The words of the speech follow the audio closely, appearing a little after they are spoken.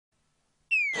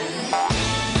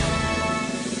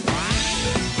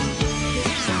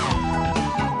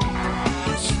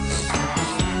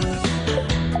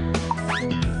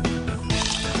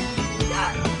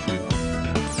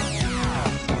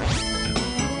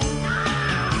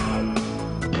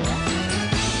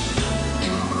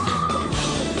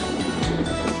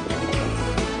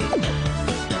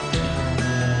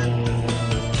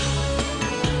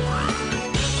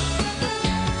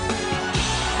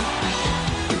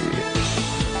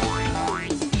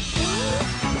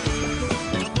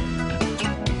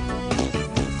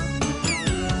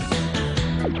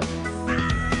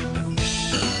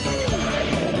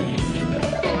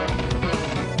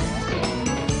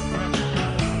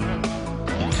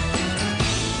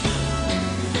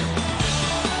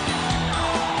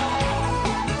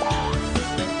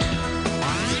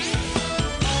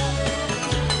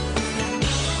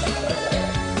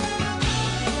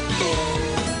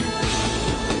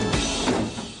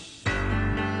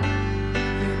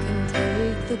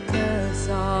the curse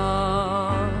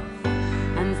off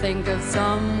and think of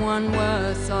someone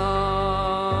worse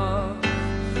off.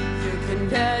 You can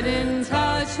get in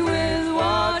touch with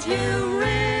what you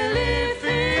really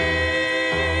feel.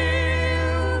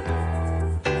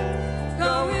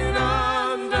 Going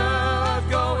under,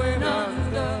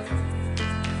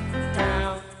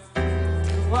 down to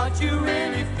what you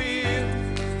really feel.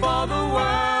 For the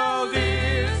world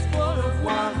is full of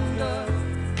wonder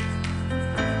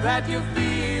that your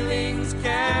feelings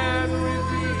can reveal.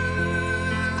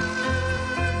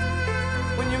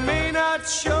 When you may not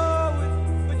show it,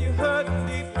 when you're hurting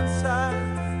deep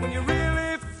inside, when you're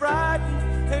really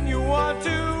frightened and you want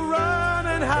to run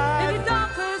and hide. If your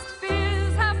darkest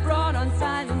fears have brought on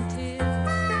silent tears,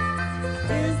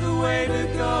 here's the way to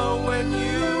go when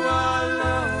you are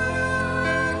alone.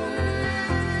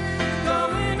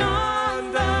 Going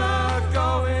under,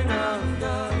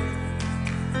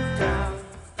 down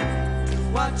to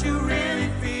what you really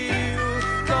feel.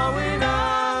 Going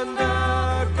under,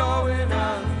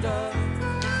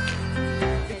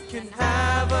 it can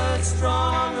have a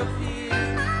strong appeal.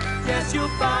 Yes, you'll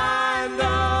find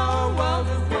a world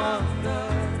of wonder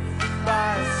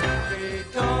by simply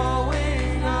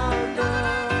going under,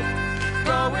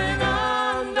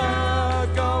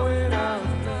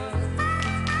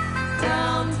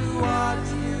 down to what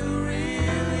you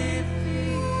really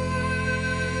feel.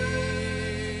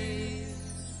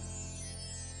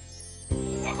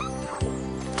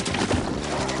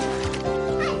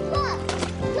 Hey, look!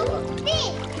 Look at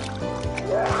this!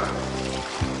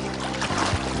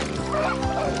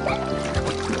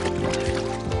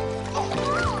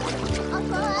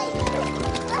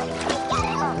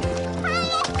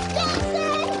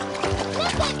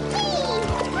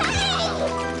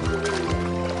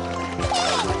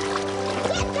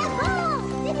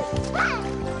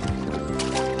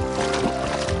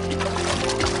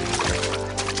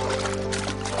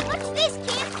 What's this,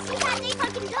 kid? See how deep I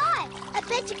can dive. I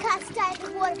bet you can't stay in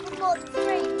the water for more than 3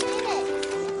 minutes.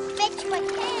 Bet you I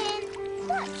can.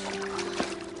 Watch.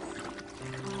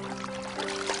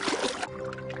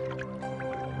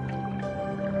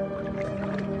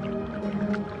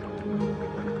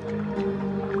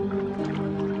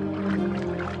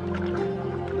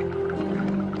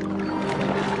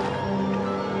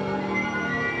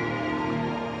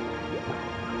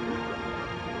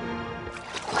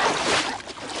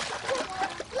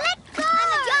 Let go! I'm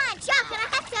a giant shark and I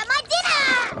have to have my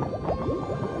dinner!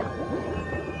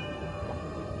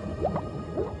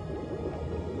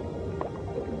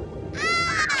 Ah!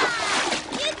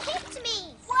 You kicked me!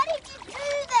 Why did you do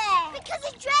that? Because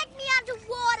it dragged me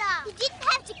underwater. You didn't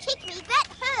have to kick me, that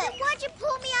hurt. Then why'd you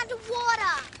pull me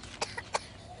underwater?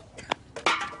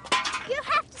 You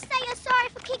have to say you're sorry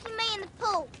for kicking me in the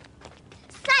pool.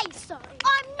 Say sorry.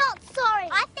 I'm not sorry.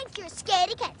 I think you're a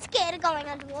scaredy cat, scared of going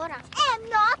underwater. I'm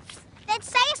not. Then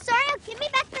say you're sorry or give me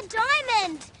back the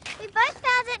diamond. We both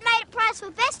found it made a prize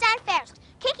for best and fairest.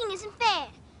 Kicking isn't fair.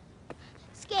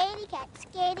 Scaredy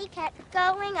cat,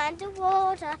 going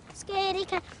underwater. Scaredy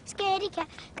cat,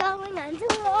 going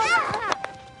underwater.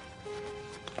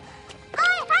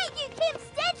 I hate you, Kim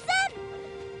Stinson!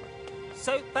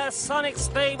 Supersonic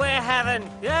speed we're having.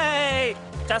 Yay!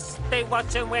 Just be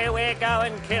watching where we're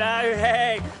going, kiddo.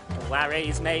 Hey!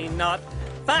 Worries me not.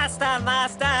 Faster,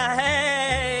 master.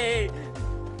 Hey!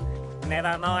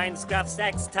 Never mind scruff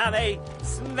sacks, tummy,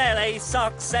 smelly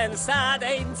socks and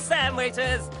sardine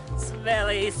sandwiches.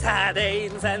 Smelly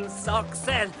sardines and socks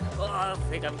and... Oh, I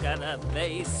think I'm gonna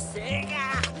be sick.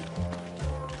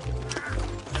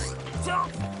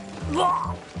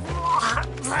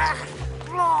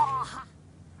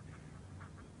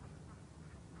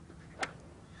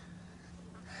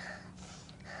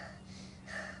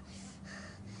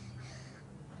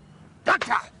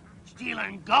 Doctor!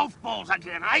 Stealing golf balls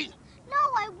again, eh? No,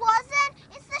 I wasn't.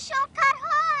 It's the shortcut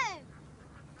home.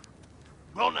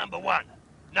 Rule number 1,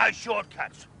 no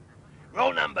shortcuts.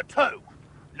 Rule number 2,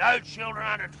 no children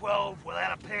under 12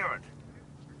 without a parent.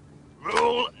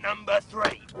 Rule number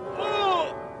 3.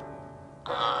 Oh!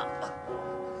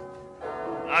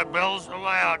 No bells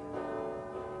allowed.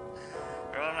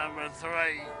 Rule number 3.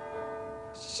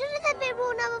 Shouldn't that be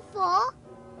rule number 4?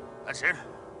 That's it.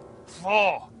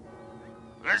 4.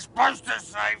 We're supposed to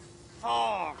say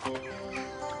 4.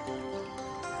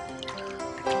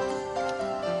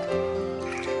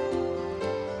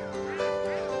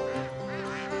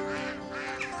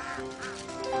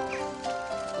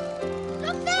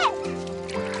 Look there!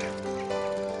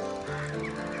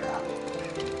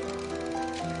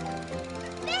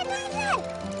 There!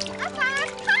 I found a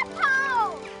cup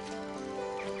hole!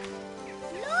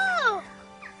 Look!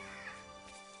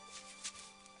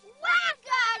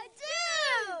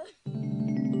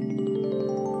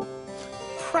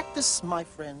 Practice, my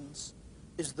friends,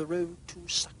 is the road to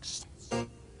success.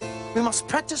 We must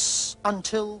practice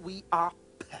until we are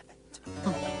perfect.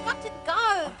 We've got to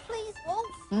go. Please, Wolf.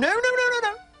 No.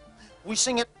 We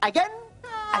sing it again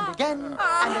and again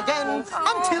and again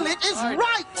until it is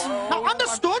right. Now,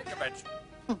 understood?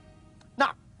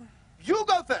 Now, you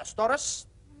go first, Doris.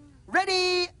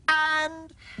 Ready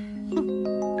and...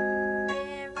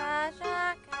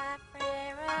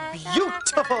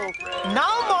 Beautiful.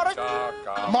 Now, Morris.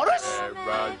 Morris?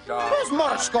 Where's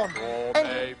Morris gone?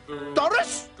 And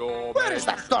Doris? Where is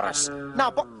that Doris?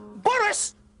 Now,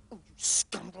 Boris! Oh, you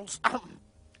scoundrels.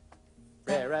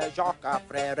 Frere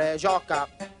Jacques.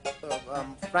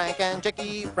 Frank and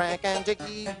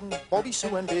Jackie, Bobby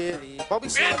Sue and Billy, Bobby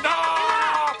Sue.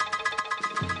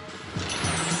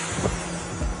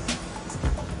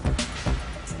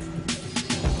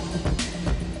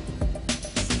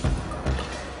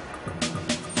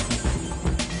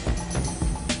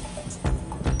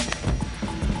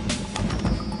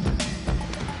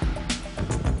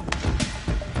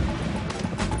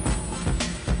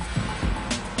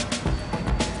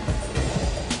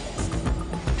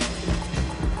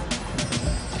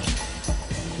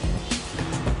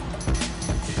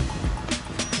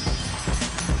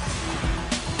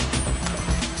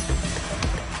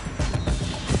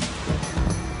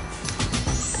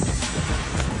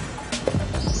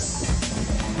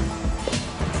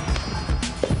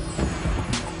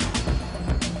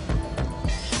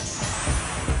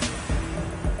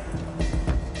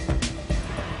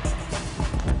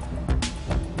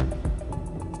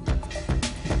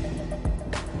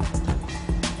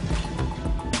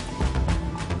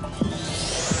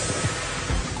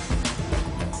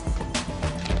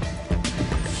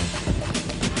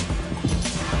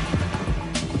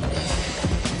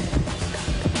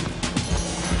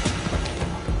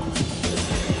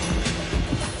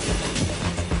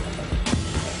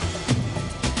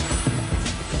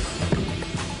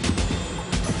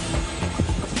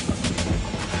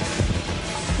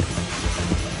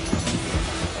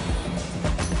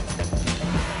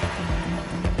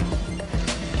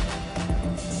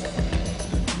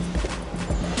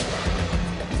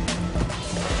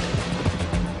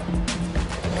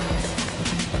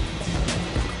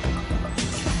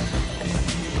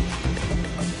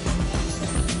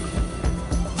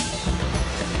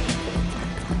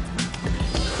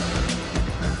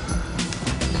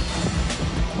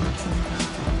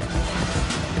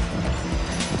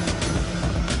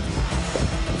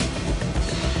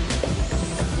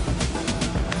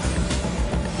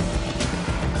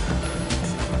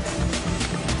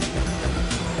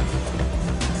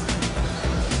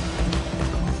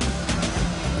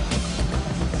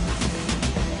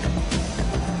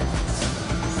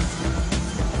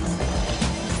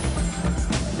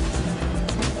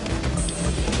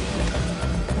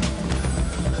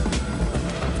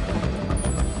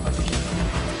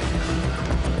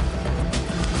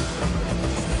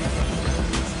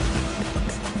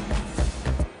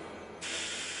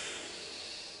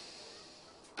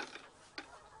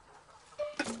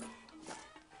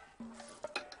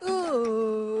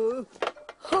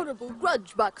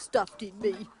 Grudge buck stuffed in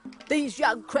me. These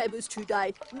young crabbers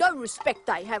today, no respect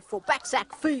they have for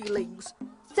backsack feelings.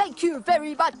 Thank you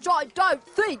very much, I don't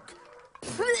think.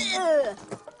 Hey,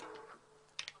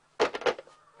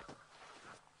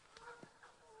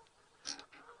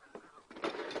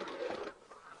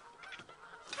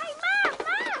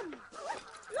 Mum!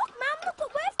 Look, Mum, look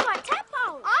what we've got,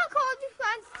 tadpoles. I call this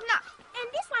one Snuff, and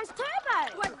this one's Turbo.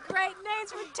 What great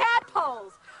names for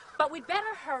tadpoles. But we'd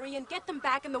better hurry and get them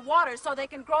back in the water so they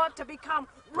can grow up to become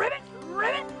ribbit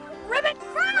frogs! Ribbit!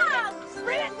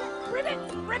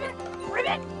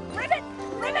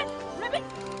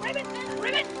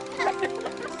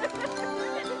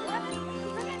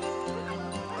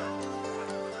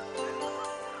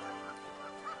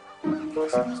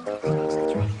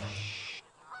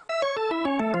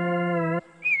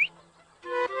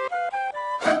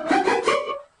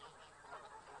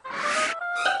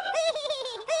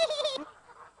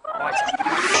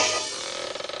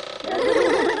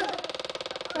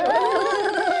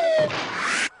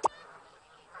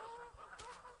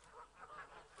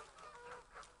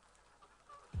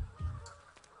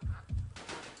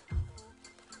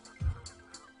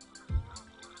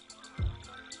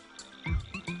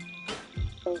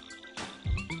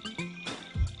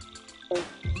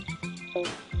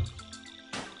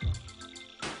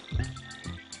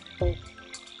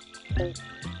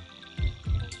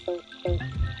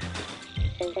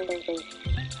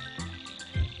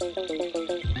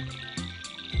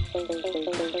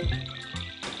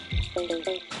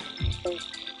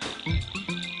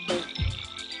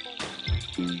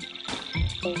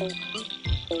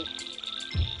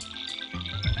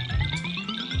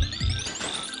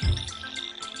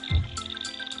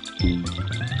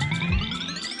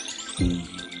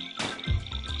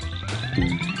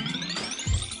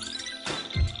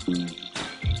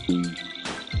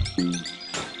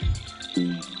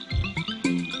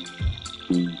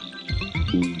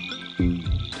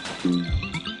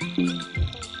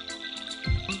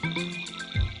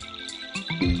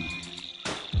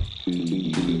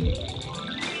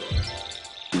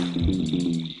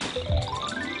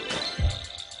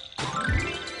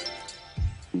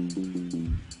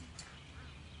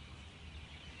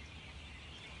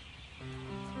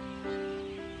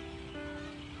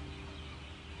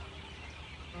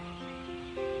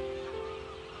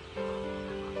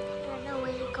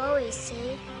 You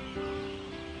see,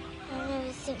 I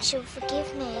never think she'll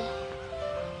forgive me.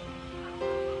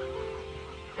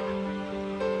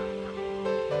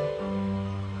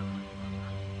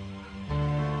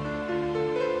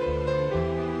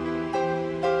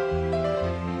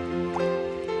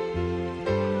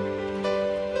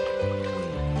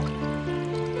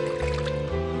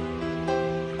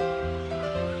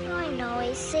 I know,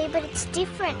 you see, but it's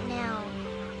different now.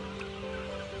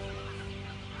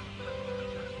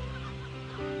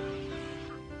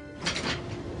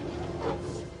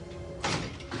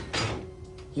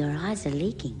 Your eyes are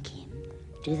leaking, Kim.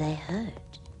 Do they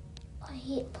hurt? I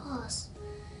hit pause.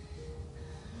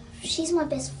 She's my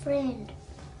best friend.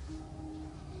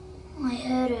 I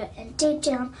hurt her, and deep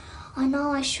down, I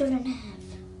know I shouldn't have.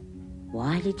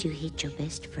 Why did you hit your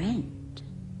best friend?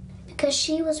 Because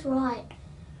she was right.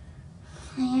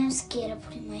 I am scared of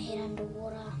putting my head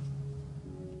underwater.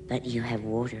 But you have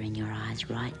water in your eyes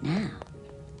right now.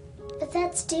 But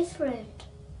that's different.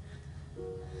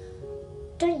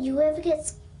 Don't you ever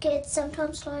get scared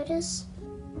sometimes, Lotus?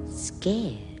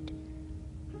 Scared?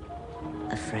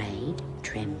 Afraid,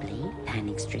 trembly,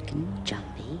 panic-stricken,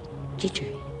 jumpy,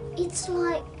 jittery. It's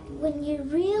like when you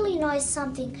really know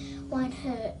something won't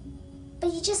hurt,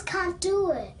 but you just can't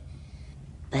do it.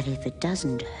 But if it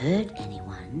doesn't hurt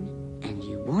anyone and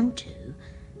you want to,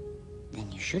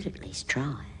 then you should at least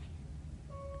try.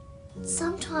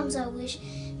 Sometimes I wish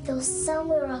there was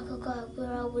somewhere I could go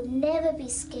where I would never be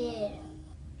scared.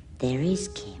 There is,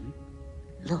 Kim.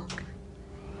 Look.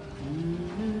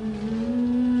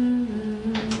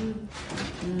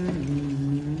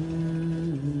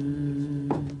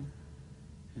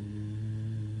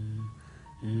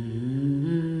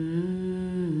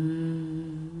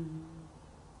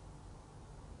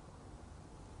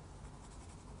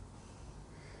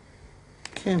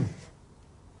 Kim.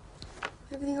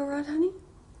 Everything all right, honey?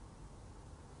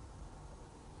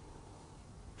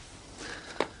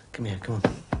 Come here, come on.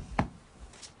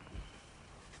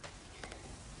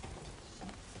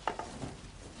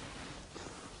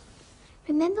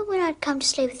 Remember when I'd come to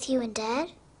sleep with you and Dad?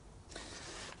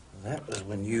 That was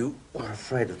when you were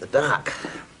afraid of the dark.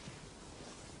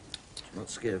 You're not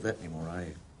scared of that anymore, are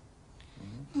you?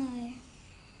 No.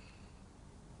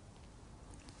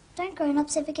 Don't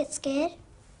grown-ups ever get scared?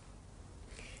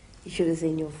 You should have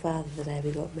seen your father the day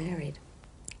we got married.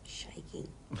 Shaking.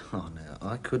 Oh, now,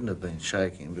 I couldn't have been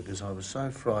shaking because I was so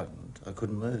frightened I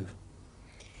couldn't move.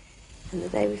 And the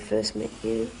day we first met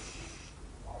you?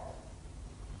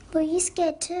 Were you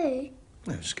scared too?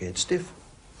 I was scared stiff.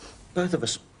 Both of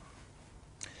us.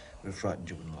 We were frightened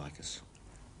you wouldn't like us.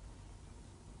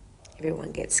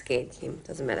 Everyone gets scared, Kim.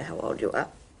 Doesn't matter how old you are.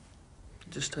 It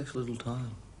just takes a little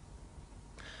time.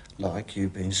 Like you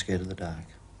being scared of the dark.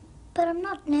 But I'm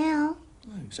not now.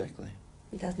 Oh, exactly.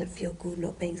 Doesn't it feel good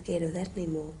not being scared of that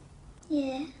anymore?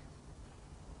 Yeah.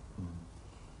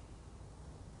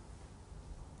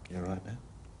 You all right now?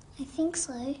 I think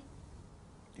so.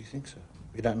 You think so?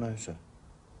 You don't know so?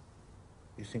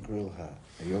 You think real hard.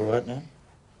 Are you all right now?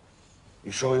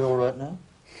 You sure you're all right now?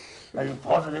 Are you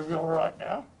positive you're all right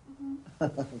now?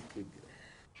 Good girl.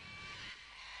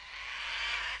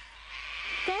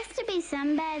 There's to be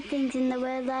some bad things in the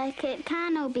world, like it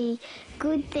can't all be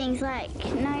good things, like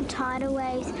no tidal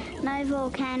waves, no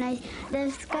volcanoes.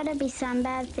 There's got to be some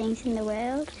bad things in the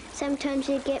world. Sometimes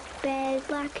you get bad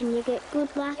luck and you get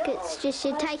good luck. It's just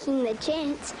you're taking the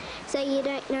chance, so you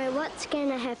don't know what's going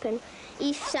to happen.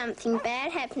 If something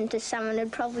bad happened to someone,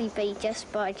 it'd probably be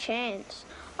just by chance.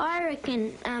 I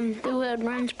reckon the world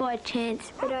runs by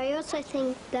chance, but I also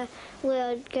think the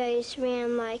world goes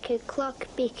round like a clock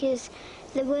because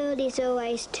the world is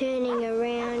always turning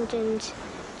around and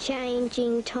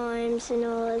changing times and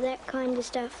all of that kind of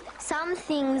stuff. Some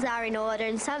things are in order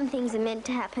and some things are meant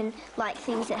to happen, like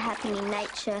things that happen in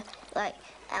nature, like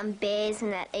bears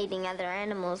and that eating other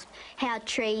animals, how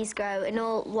trees grow and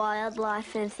all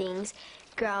wildlife and things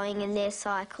growing in their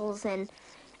cycles, and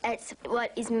It's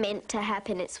what is meant to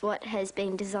happen. It's what has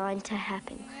been designed to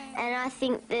happen. And I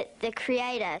think that the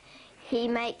Creator, he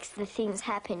makes the things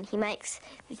happen. He makes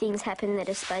the things happen that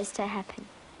are supposed to happen.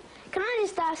 Can I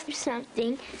just ask you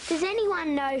something? Does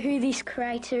anyone know who this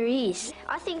Creator is?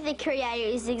 I think the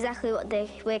Creator is exactly what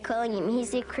we're calling him.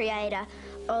 He's the Creator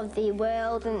of the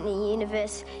world and the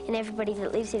universe and everybody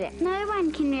that lives in it. No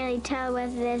one can really tell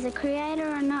whether there's a Creator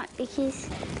or not because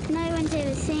no one's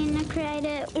ever seen a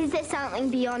Creator. Is there something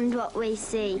beyond what we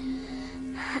see?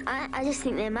 I just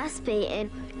think there must be,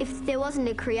 and if there wasn't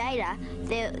a Creator,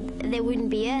 there wouldn't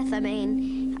be Earth. I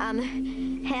mean,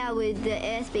 how would the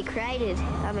Earth be created?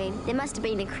 I mean, there must have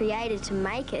been a Creator to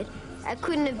make it. It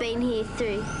couldn't have been here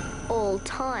through all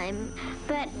time.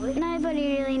 But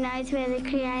nobody really knows where the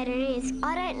Creator is.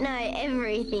 I don't know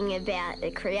everything about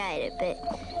the Creator, but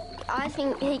I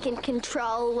think he can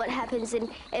control what happens and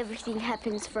everything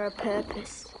happens for a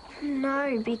purpose.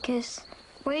 No, because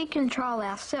we control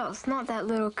ourselves, not that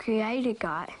little Creator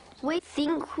guy. We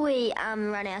think we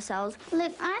run ourselves.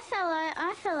 Look, I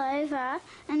fell over,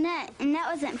 and that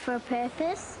wasn't for a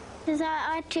purpose, because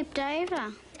I tripped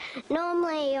over.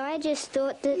 Normally, I just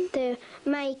thought that the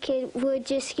Maker would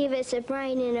just give us a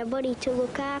brain and a body to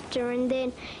look after, and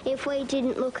then if we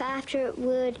didn't look after it,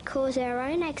 would cause our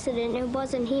own accident. It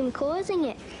wasn't him causing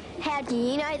it. How do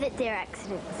you know that they're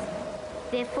accidents?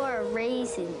 They're for a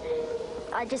reason.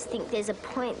 I just think there's a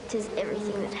point to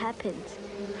everything that happens.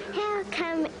 How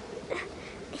come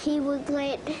he would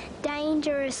let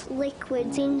dangerous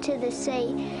liquids into the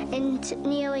sea and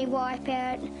nearly wipe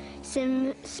out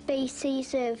some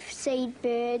species of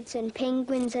seabirds and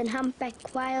penguins and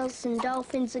humpback whales and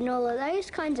dolphins and all of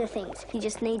those kinds of things? He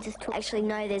just needs us to actually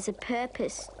know there's a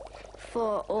purpose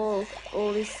for all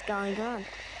this going on.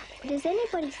 Does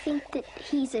anybody think that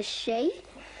he's a she?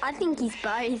 I think he's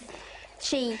both.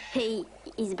 She, he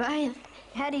is both.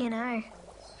 How do you know?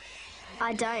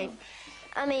 I don't.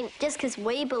 I mean, just because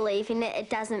we believe in it, it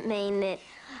doesn't mean that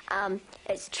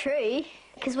it's true,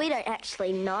 because we don't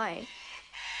actually know.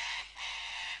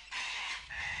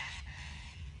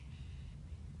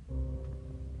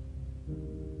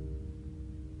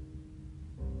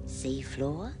 Sea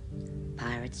floor,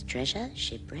 pirate's treasure,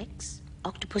 shipwrecks,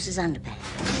 octopus's underpants.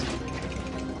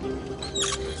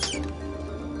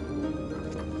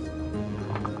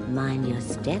 Mind your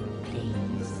step, please.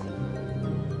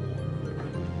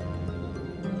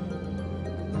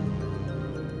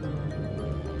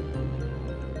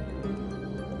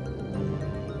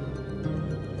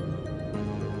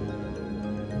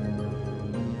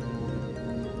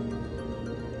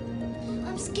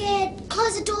 I'm scared.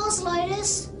 Close the doors,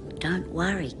 Lotus. Don't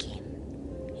worry, Kim.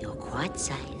 You're quite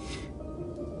safe.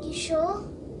 You sure?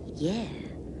 Yeah.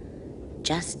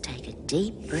 Just take a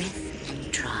deep breath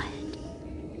and try it.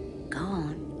 Go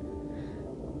on.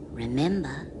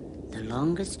 Remember, the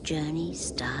longest journey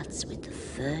starts with the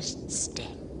first step.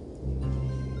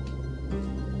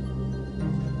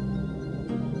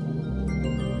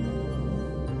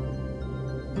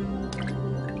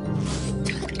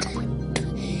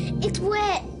 It's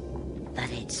wet. But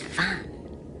it's fun.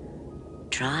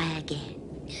 Try again.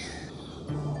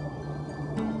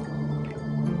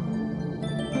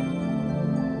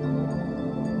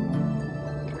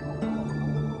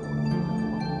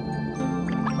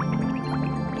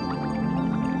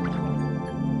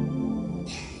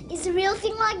 Is the real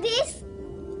thing like this?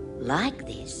 Like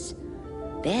this.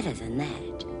 Better than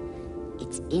that.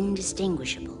 It's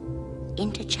indistinguishable,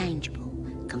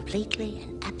 interchangeable, completely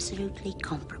and absolutely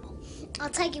comparable. I'll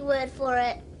take your word for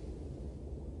it.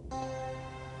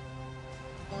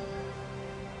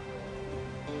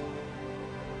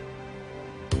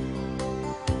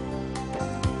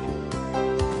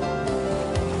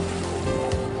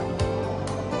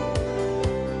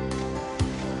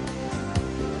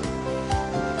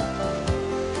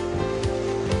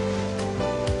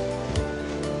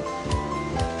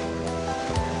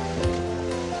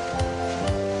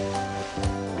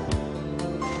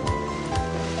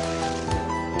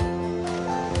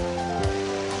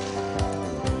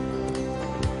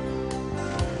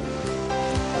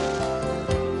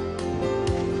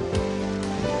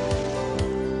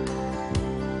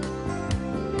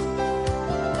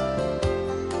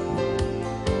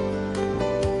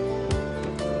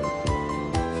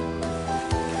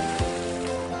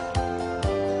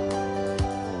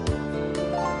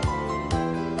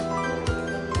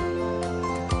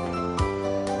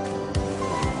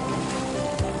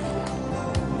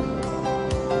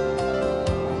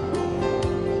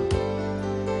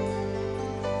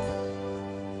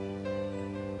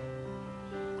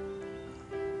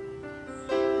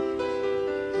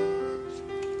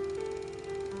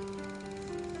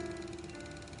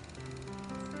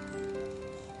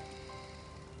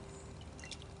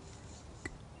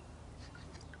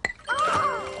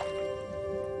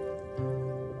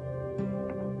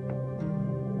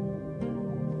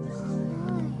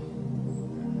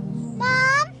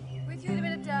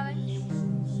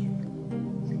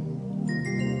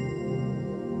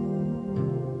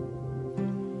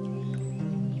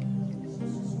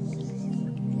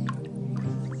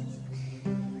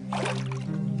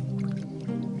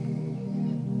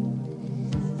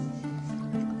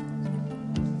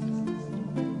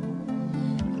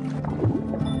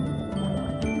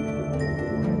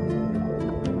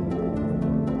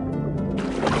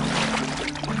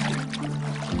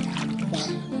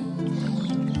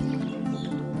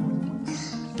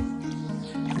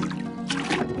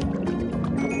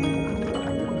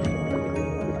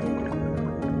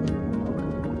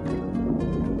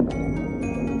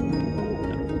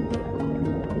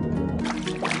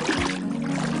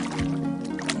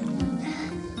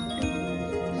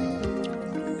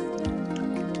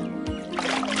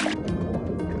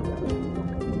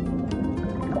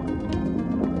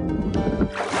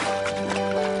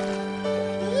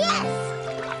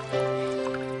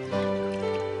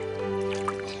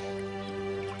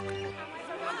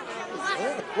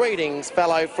 Greetings,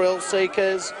 fellow thrill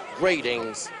seekers.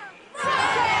 Greetings.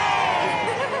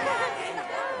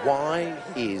 Why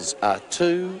is a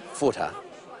 2-footer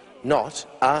not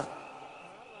a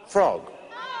frog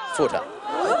footer?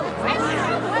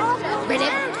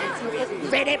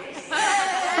 Read it.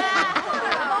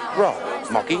 Right,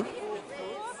 Mocky.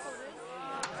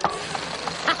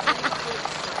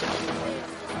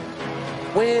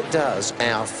 Where does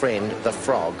our friend the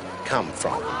frog come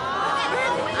from?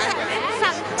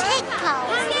 From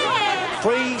tadpoles.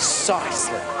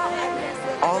 Precisely.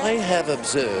 I have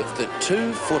observed that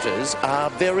 2-footers are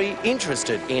very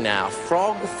interested in our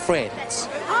frog friends.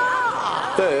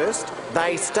 First,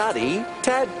 they study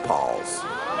tadpoles.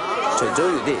 To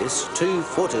do this,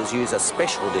 2-footers use a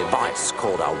special device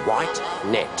called a white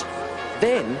net.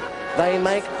 Then, they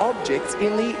make objects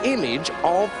in the image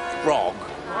of frog.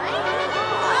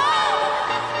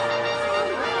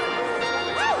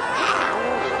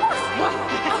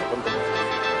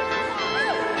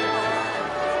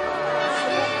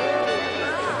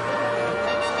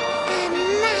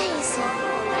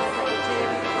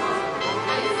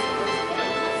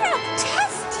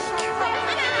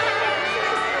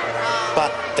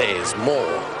 But there's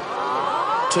more.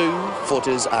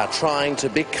 2-footers are trying to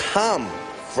become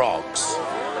frogs.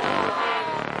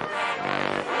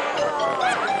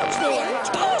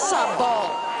 Impossible.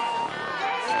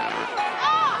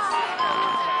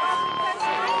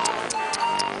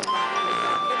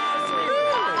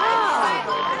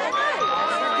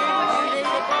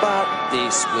 But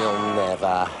this will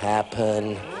never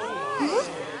happen.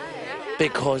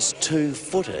 Because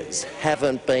 2-footers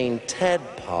haven't been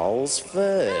tadpoles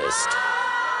first.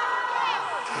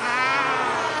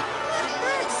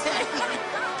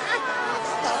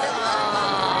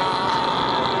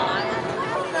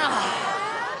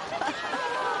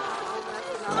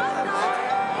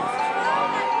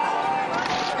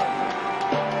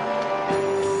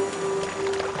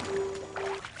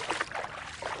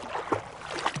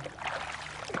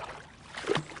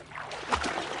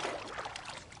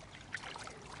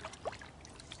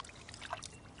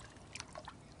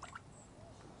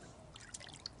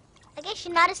 I guess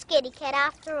you're not a scaredy cat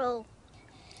after all.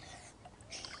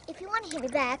 If you want to hit me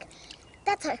back,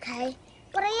 that's okay.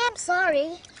 But I am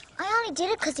sorry. I only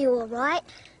did it because you were right.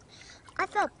 I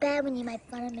felt bad when you made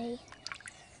fun of me.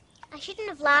 I shouldn't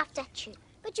have laughed at you.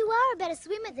 But you are a better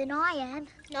swimmer than I am.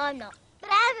 No, I'm not. But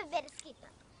I am a better skipper.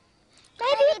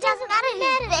 Maybe it doesn't matter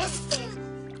who's best.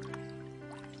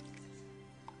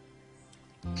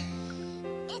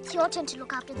 It's your turn to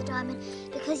look after the diamond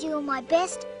because you are my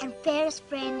best and fairest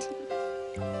friend.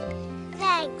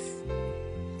 Thanks.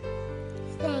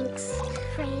 Thanks,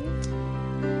 friend.